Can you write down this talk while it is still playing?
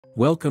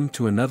Welcome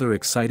to another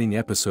exciting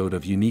episode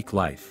of Unique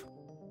Life.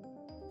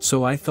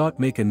 So I thought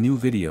make a new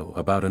video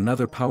about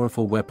another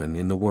powerful weapon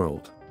in the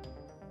world.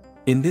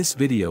 In this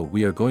video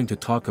we are going to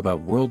talk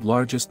about world's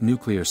largest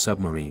nuclear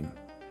submarine.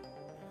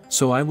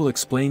 So I will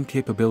explain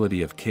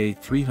capability of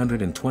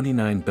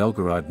K-329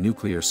 Belgorod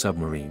nuclear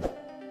submarine.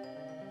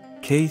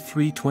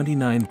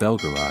 K-329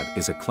 Belgorod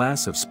is a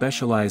class of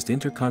specialized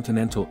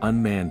intercontinental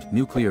unmanned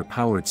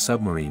nuclear-powered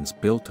submarines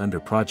built under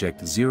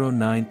Project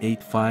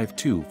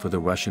 09852 for the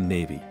Russian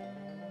Navy.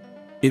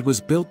 It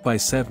was built by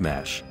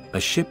Sevmash, a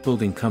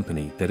shipbuilding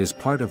company that is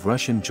part of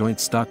Russian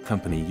joint stock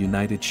company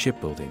United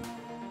Shipbuilding.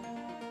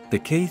 The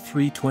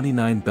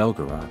K-329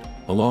 Belgorod,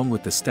 along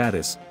with the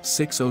Status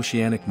 6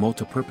 Oceanic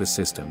Multipurpose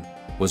System,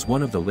 was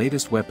one of the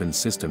latest weapon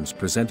systems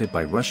presented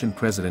by Russian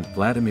President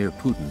Vladimir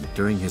Putin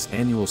during his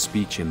annual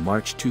speech in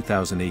March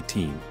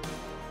 2018.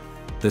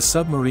 The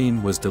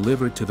submarine was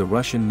delivered to the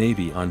Russian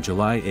Navy on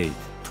July 8,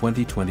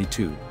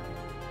 2022.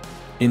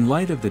 In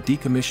light of the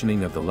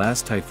decommissioning of the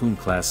last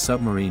Typhoon-class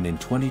submarine in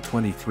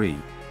 2023,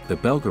 the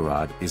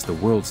Belgorod is the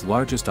world's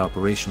largest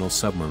operational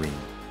submarine.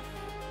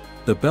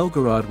 The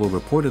Belgorod will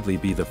reportedly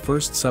be the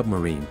first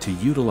submarine to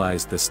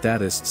utilize the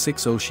Status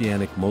 6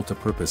 Oceanic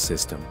Multipurpose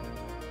System.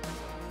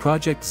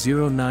 Project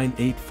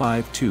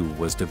 09852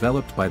 was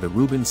developed by the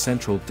Rubin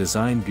Central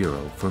Design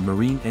Bureau for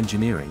Marine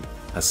Engineering,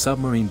 a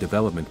submarine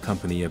development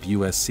company of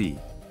USC.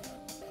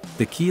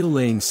 The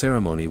keel-laying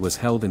ceremony was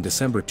held in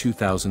December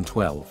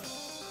 2012.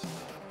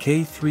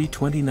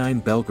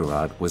 K-329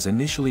 Belgorod was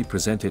initially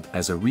presented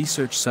as a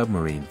research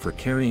submarine for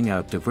carrying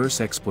out diverse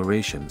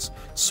explorations,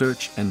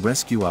 search and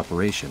rescue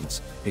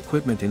operations,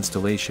 equipment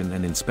installation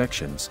and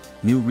inspections,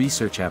 new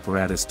research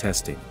apparatus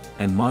testing,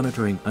 and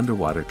monitoring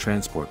underwater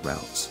transport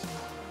routes.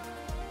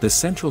 The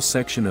central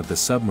section of the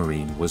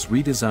submarine was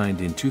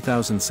redesigned in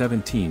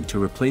 2017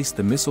 to replace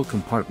the missile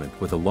compartment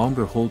with a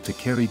longer hold to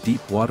carry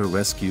deep water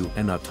rescue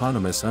and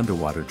autonomous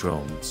underwater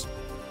drones.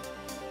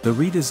 The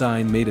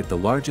redesign made it the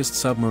largest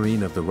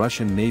submarine of the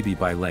Russian Navy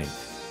by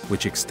length,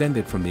 which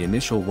extended from the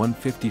initial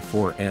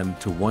 154m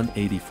to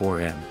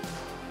 184m.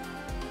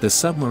 The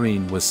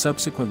submarine was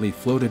subsequently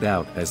floated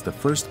out as the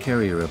first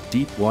carrier of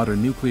deep-water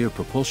nuclear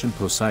propulsion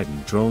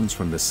Poseidon drones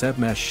from the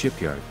Sevmash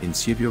shipyard in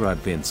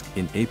Severodvinsk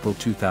in April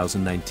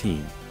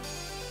 2019.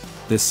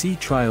 The sea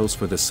trials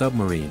for the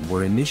submarine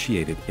were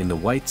initiated in the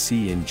White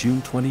Sea in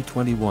June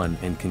 2021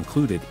 and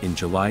concluded in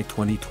July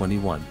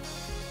 2021.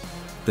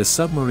 The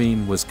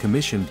submarine was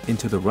commissioned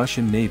into the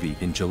Russian Navy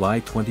in July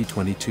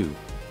 2022.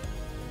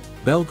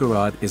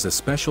 Belgorod is a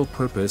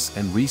special-purpose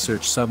and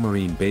research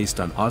submarine based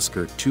on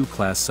Oscar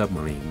II-class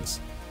submarines.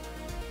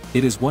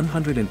 It is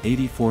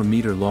 184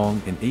 meter long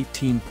and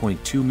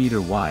 18.2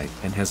 meter wide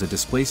and has a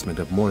displacement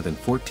of more than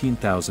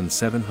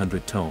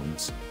 14,700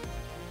 tons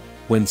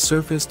when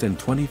surfaced and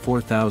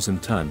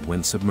 24,000 tons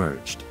when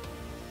submerged.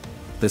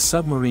 The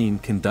submarine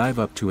can dive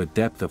up to a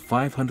depth of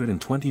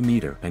 520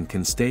 meters and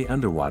can stay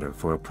underwater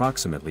for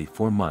approximately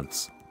 4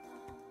 months.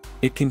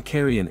 It can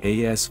carry an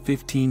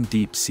AS-15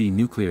 deep-sea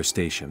nuclear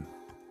station.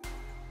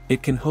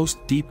 It can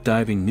host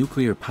deep-diving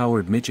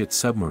nuclear-powered midget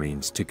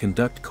submarines to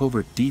conduct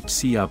covert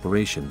deep-sea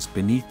operations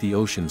beneath the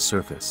ocean's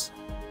surface.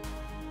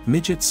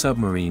 Midget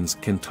submarines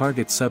can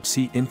target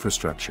subsea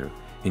infrastructure,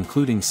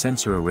 including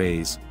sensor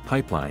arrays,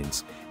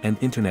 pipelines, and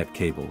internet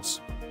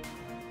cables.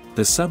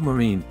 The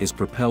submarine is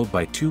propelled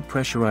by 2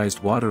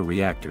 pressurized water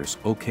reactors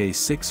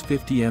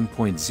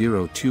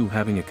OK650M.02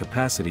 having a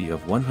capacity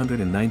of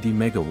 190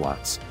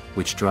 megawatts,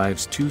 which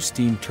drives 2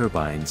 steam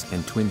turbines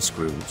and twin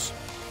screws.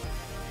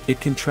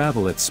 It can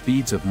travel at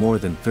speeds of more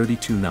than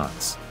 32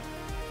 knots.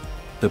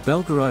 The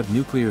Belgorod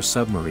nuclear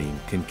submarine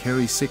can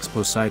carry 6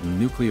 Poseidon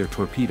nuclear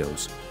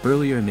torpedoes,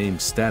 earlier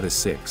named Status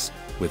 6,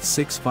 with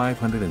 6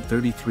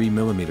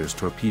 533mm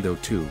torpedo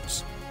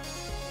tubes.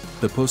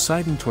 The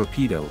Poseidon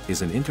torpedo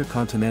is an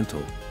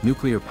intercontinental,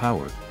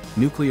 nuclear-powered,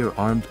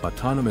 nuclear-armed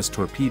autonomous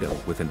torpedo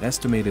with an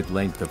estimated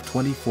length of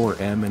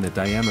 24m and a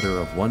diameter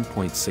of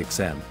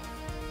 1.6m.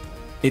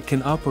 It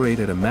can operate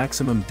at a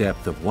maximum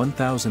depth of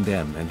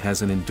 1,000m and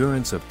has an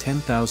endurance of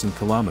 10,000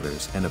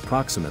 kilometers and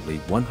approximately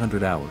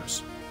 100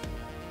 hours.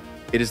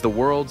 It is the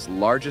world's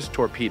largest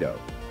torpedo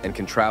and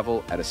can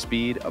travel at a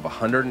speed of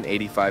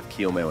 185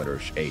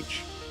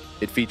 km/h.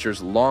 It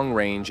features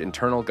long-range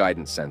internal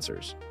guidance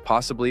sensors,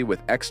 possibly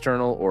with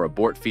external or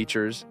abort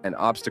features and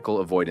obstacle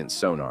avoidance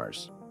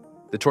sonars.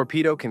 The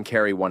torpedo can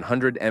carry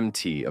 100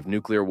 MT of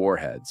nuclear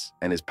warheads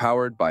and is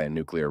powered by a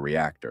nuclear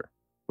reactor,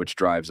 which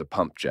drives a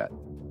pump jet.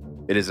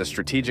 It is a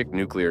strategic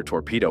nuclear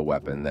torpedo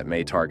weapon that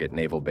may target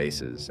naval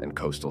bases and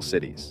coastal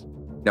cities.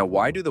 Now,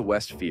 why do the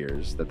West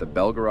fears that the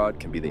Belgorod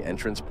can be the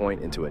entrance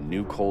point into a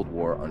new Cold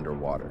War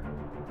underwater?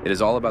 It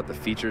is all about the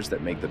features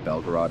that make the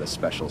Belgorod a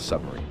special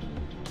submarine.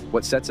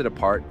 What sets it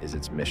apart is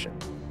its mission.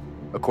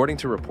 According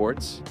to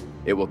reports,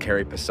 it will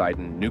carry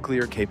Poseidon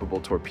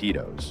nuclear-capable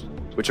torpedoes,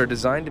 which are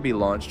designed to be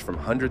launched from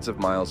hundreds of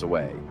miles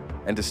away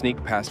and to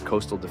sneak past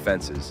coastal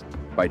defenses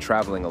by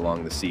traveling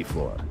along the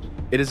seafloor.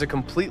 It is a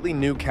completely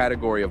new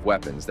category of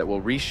weapons that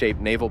will reshape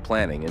naval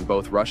planning in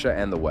both Russia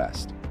and the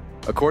West.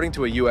 According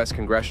to a U.S.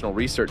 Congressional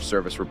Research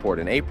Service report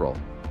in April,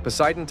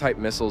 Poseidon-type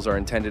missiles are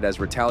intended as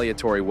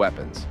retaliatory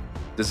weapons,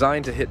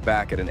 designed to hit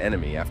back at an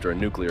enemy after a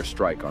nuclear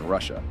strike on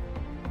Russia.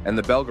 And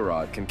the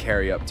Belgorod can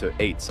carry up to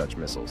 8 such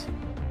missiles.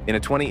 In a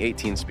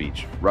 2018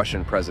 speech,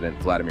 Russian President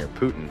Vladimir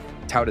Putin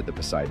touted the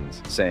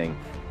Poseidons, saying,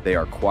 "They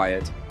are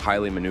quiet,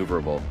 highly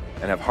maneuverable,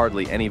 and have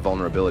hardly any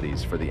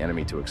vulnerabilities for the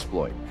enemy to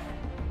exploit."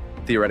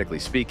 Theoretically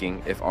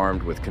speaking, if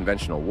armed with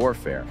conventional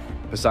warfare,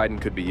 Poseidon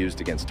could be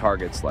used against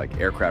targets like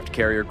aircraft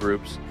carrier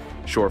groups,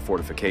 shore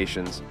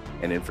fortifications,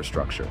 and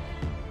infrastructure.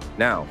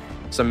 Now,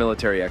 some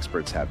military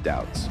experts have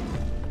doubts.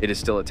 It is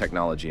still a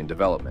technology in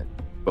development,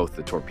 both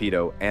the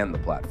torpedo and the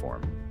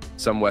platform.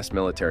 Some West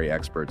military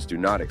experts do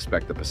not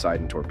expect the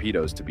Poseidon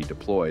torpedoes to be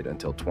deployed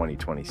until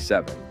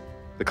 2027.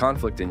 The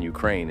conflict in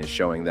Ukraine is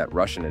showing that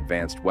Russian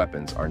advanced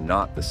weapons are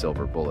not the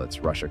silver bullets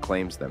Russia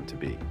claims them to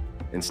be.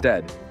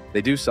 Instead,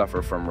 they do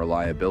suffer from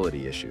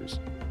reliability issues,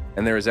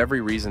 and there is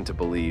every reason to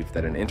believe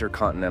that an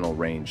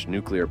intercontinental-range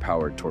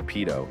nuclear-powered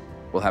torpedo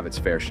will have its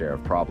fair share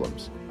of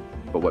problems.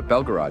 But what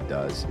Belgorod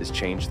does is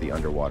change the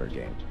underwater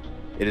game.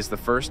 It is the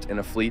first in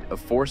a fleet of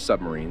 4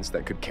 submarines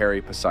that could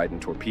carry Poseidon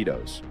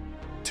torpedoes.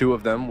 2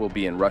 of them will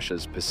be in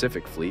Russia's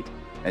Pacific Fleet,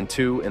 and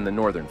 2 in the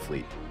Northern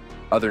Fleet.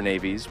 Other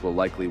navies will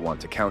likely want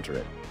to counter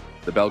it.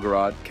 The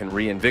Belgorod can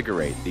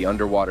reinvigorate the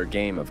underwater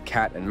game of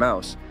cat and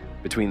mouse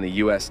between the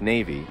U.S.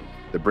 Navy,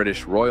 the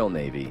British Royal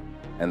Navy,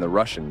 and the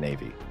Russian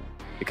Navy.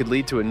 It could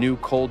lead to a new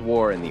Cold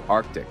War in the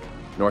Arctic,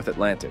 North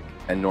Atlantic,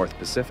 and North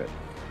Pacific.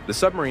 The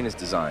submarine is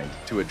designed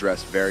to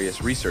address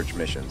various research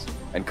missions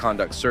and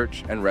conduct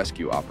search and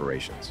rescue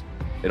operations.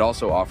 It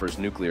also offers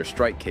nuclear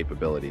strike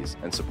capabilities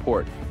and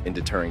support in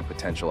deterring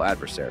potential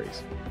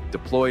adversaries.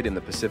 Deployed in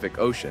the Pacific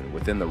Ocean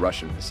within the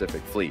Russian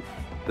Pacific Fleet,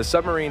 the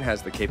submarine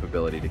has the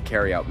capability to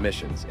carry out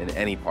missions in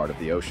any part of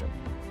the ocean.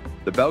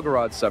 The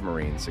Belgorod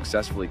submarine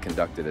successfully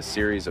conducted a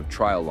series of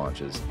trial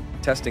launches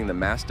testing the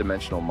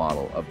mass-dimensional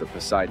model of the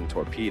Poseidon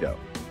torpedo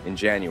in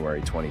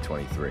January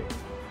 2023.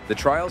 The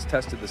trials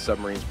tested the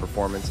submarine's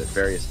performance at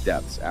various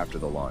depths after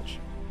the launch.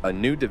 A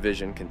new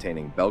division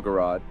containing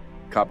Belgorod,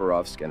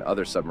 Khabarovsk, and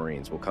other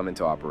submarines will come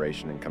into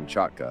operation in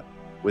Kamchatka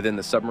within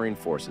the submarine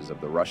forces of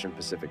the Russian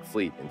Pacific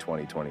Fleet in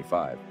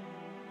 2025.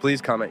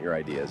 Please comment your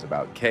ideas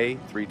about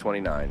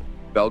K-329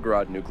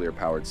 Belgorod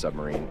nuclear-powered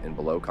submarine in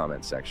below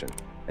comment section,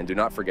 and do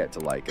not forget to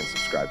like and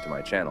subscribe to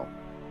my channel.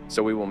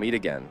 So we will meet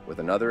again with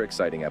another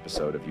exciting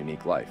episode of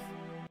Unique Life.